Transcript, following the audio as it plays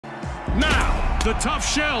Now, the tough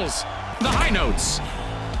shells, the high notes,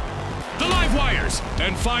 the live wires,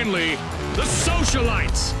 and finally, the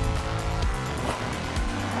socialites.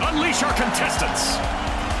 Unleash our contestants.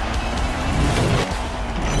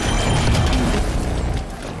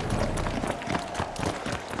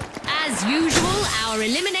 As usual, our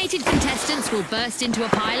eliminated contestants will burst into a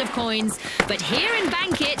pile of coins. But here in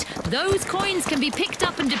Banquet, those coins can be picked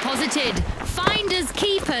up and deposited. Finders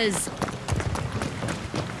keepers.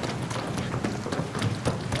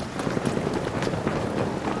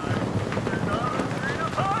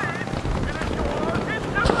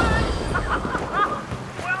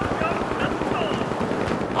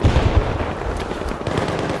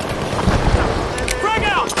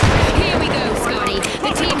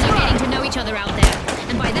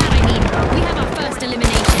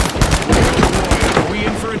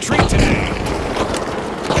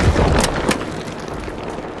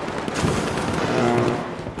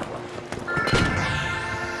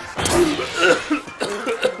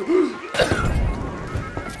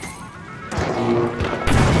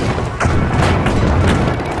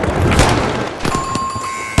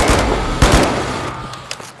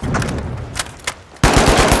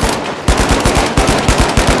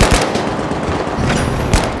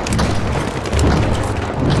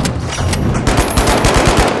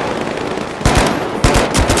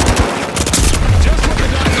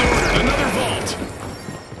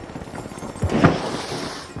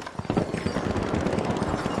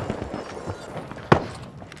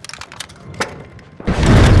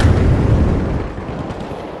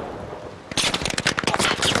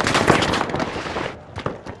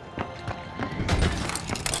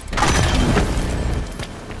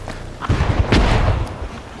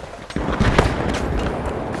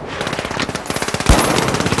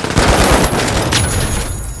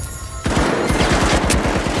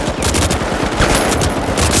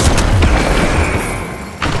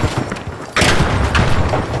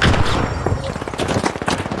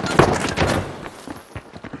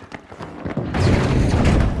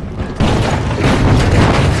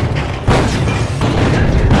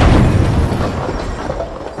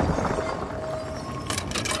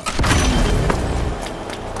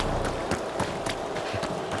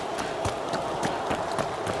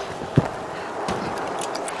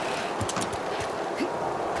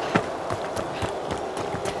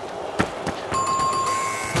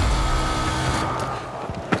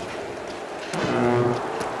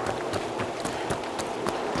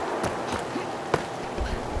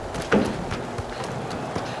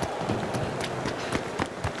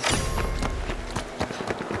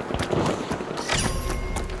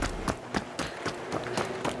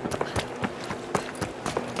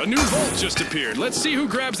 A new vault just appeared. Let's see who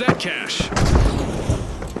grabs that cash.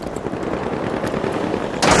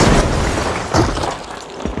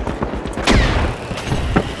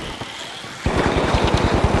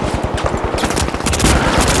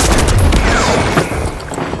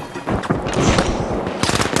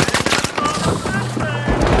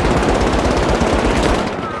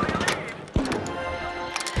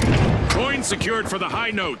 Coin secured for the high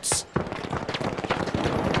notes.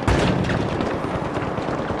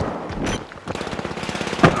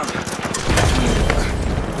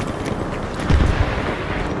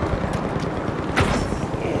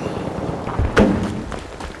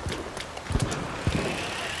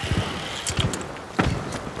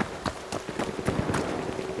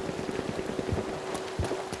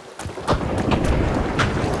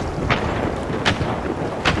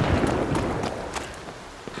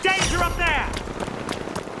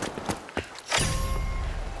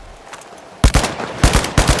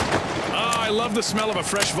 I love the smell of a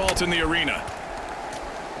fresh vault in the arena.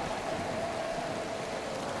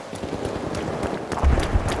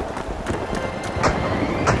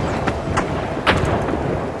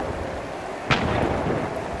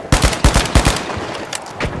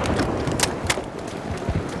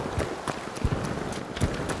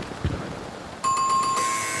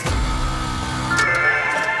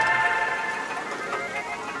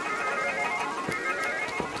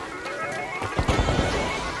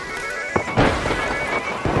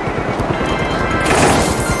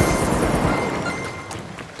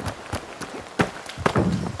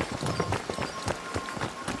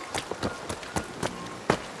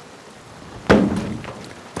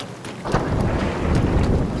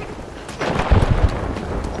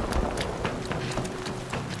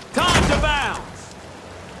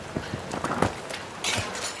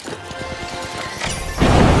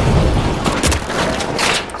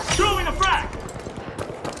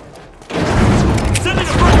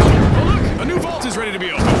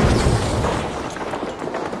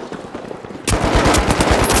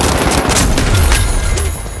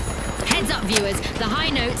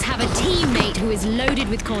 notes have a teammate who is loaded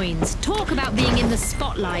with coins. Talk about being in the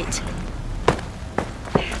spotlight.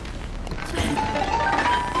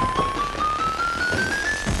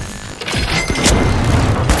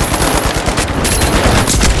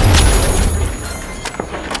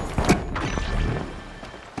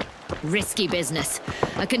 Risky business.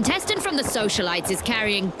 A contestant from the Socialites is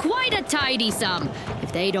carrying quite a tidy sum.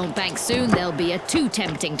 If they don't bank soon, they'll be a too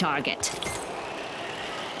tempting target.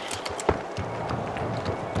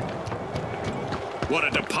 What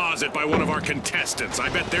a deposit by one of our contestants. I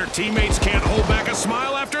bet their teammates can't hold back a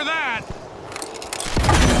smile after that.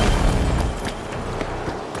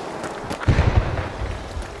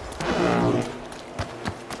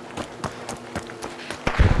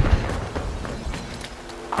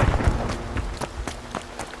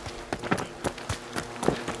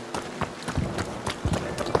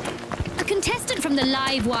 From the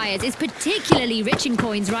live wires is particularly rich in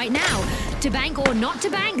coins right now. To bank or not to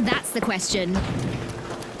bank, that's the question.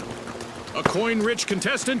 A coin-rich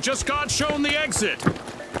contestant just got shown the exit. New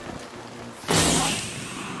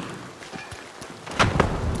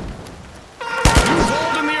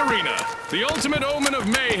vault in the arena. The ultimate omen of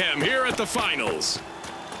mayhem here at the finals.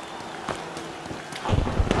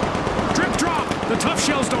 Drip drop. The tough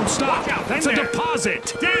shells don't stop. Watch out, that's a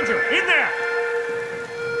deposit. Danger! In there!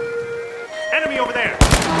 Enemy over there!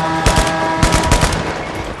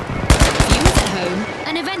 Viewers at home,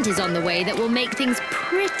 an event is on the way that will make things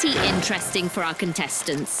pretty interesting for our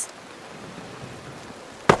contestants.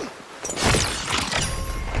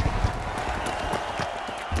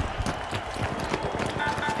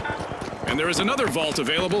 And there is another vault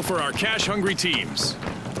available for our cash-hungry teams.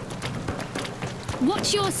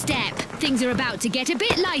 Watch your step. Things are about to get a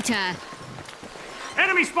bit lighter.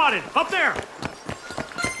 Enemy spotted! Up there!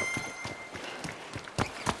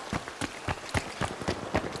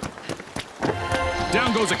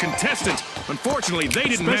 Down goes a contestant. Unfortunately, they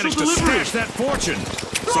didn't Special manage delivery. to stash that fortune.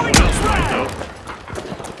 Someone else might, though.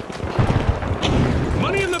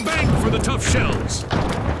 Money in the bank for the tough shells.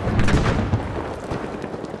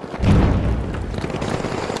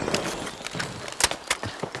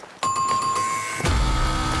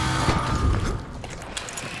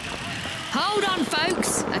 Hold on,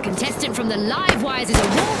 folks. A contestant from the live wires is a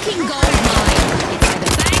walking gold mine. It's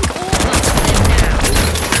either bank or bust for them now.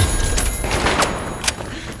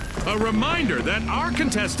 A reminder that our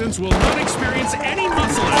contestants will not experience any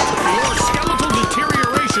muscle atrophy or skeletal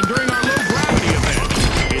deterioration during our low-gravity event.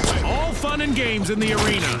 It's all fun and games in the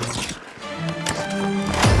arena.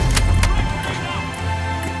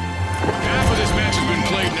 Half of this match has been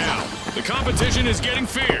played now. The competition is getting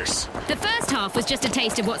fierce. The first half was just a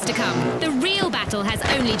taste of what's to come. The real battle has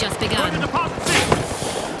only just Going to begun. deposit safe!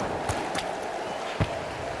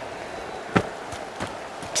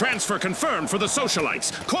 Transfer confirmed for the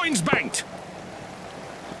Socialites. Coins banked.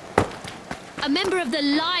 A member of the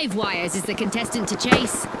live wires is the contestant to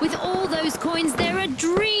chase. With all those coins, they're a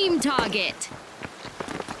dream target.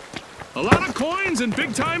 A lot of coins and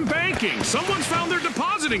big-time banking. Someone's found their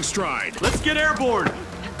depositing stride. Let's get airborne!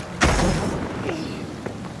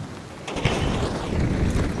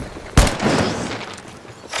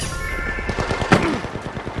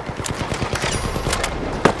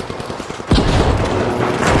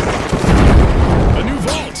 A new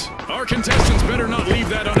vault. Our contestants better not leave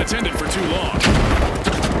that unattended for too long. We're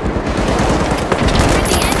at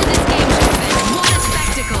the end of this game, gentlemen. What a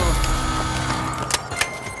spectacle!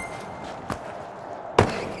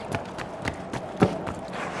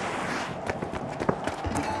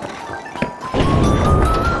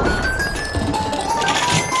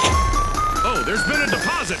 Oh, there's been a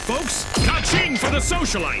deposit, folks. Ka-ching for the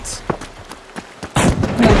Socialites.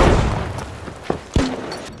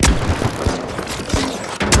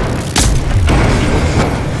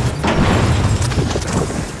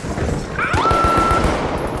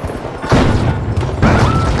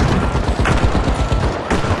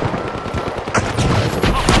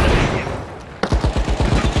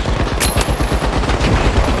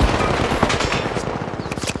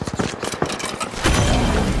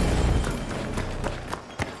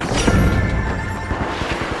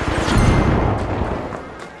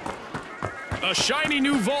 A shiny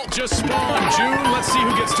new vault just spawned, June. Let's see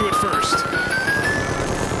who gets to it first.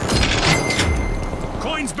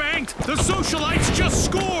 Coins banked! The Socialites just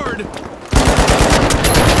scored!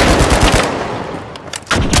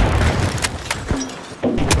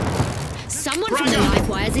 Someone from the live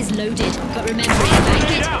wires is loaded, but remember, in bank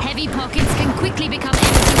it, heavy pockets can quickly become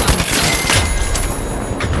empty ones.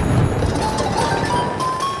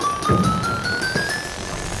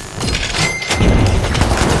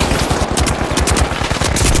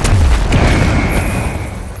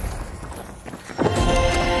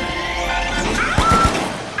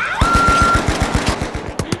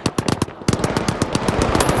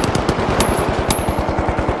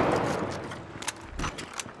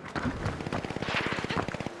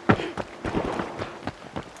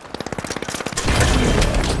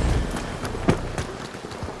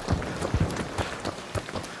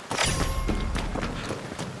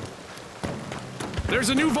 There's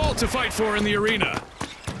a new vault to fight for in the arena.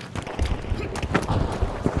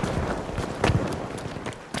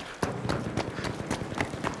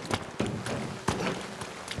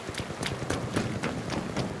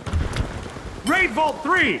 Raid Vault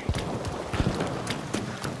 3!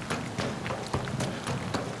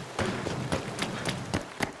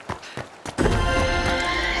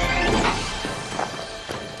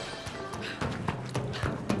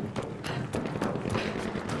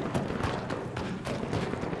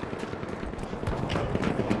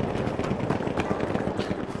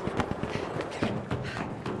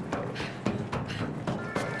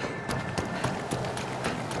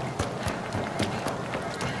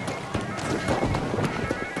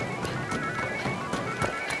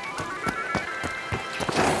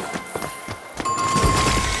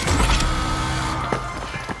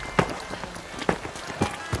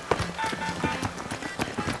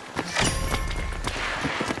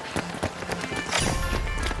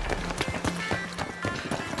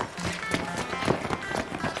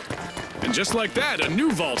 And just like that, a new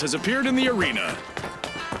vault has appeared in the arena.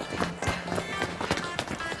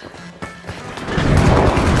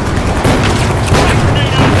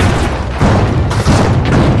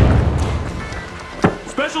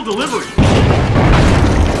 Special delivery!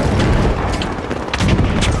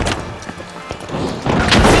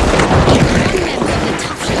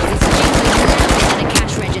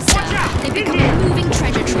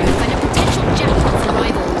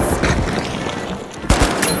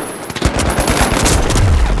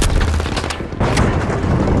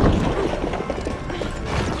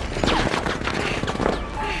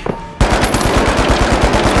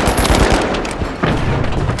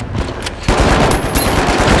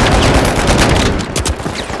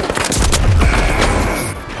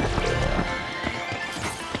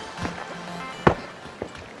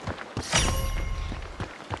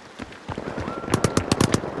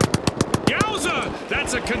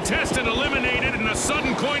 That's a contestant eliminated and a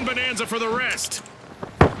sudden coin bonanza for the rest.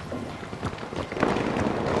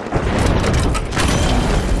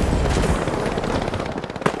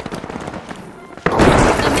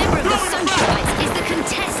 A member of the Socialites is the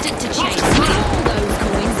contestant to chase. With all those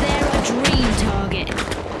coins, they're a dream target.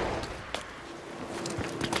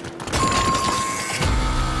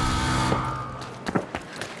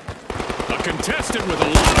 A contestant with a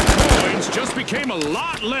lot of coins just became a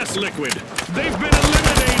lot less liquid. They've been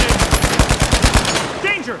eliminated!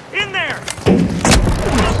 Danger! In there!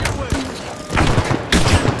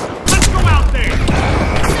 Let's go out there!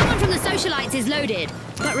 Someone from the Socialites is loaded.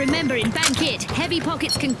 But remember, in Bank It, heavy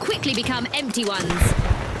pockets can quickly become empty ones.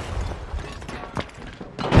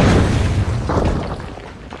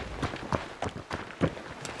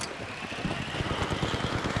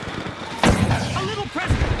 A little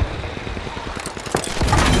present!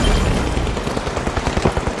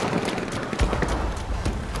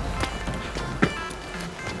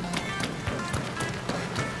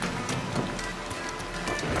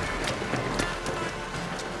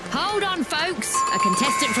 Hold on, folks. A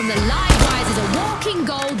contestant from the Live Rise is a walking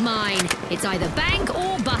gold mine. It's either bank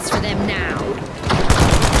or bust for them now.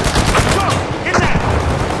 Go! In there!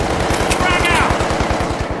 Frag out!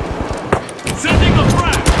 Sending a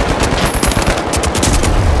frag!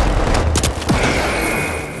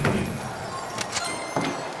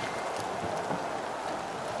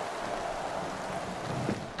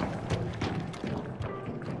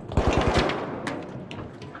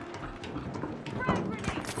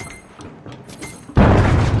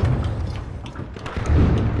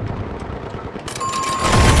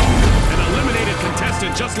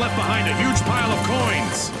 Just left behind a huge pile of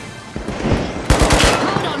coins.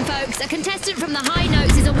 Hold on, folks. A contestant from the High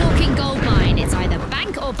Notes is a walking gold mine. It's either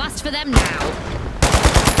bank or bust for them now.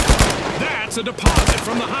 That's a deposit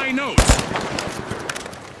from the High Notes.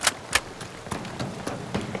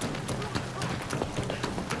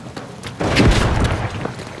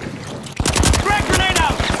 Frag grenade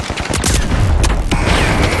out!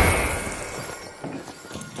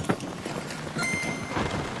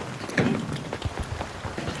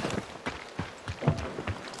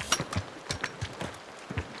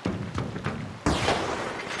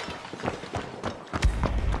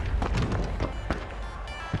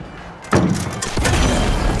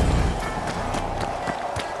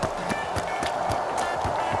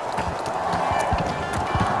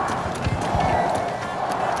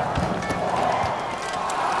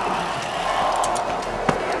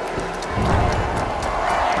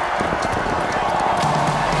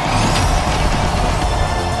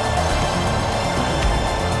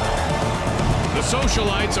 The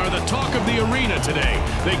Socialites are the talk of the arena today.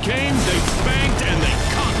 They came, they spanked, and they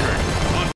conquered.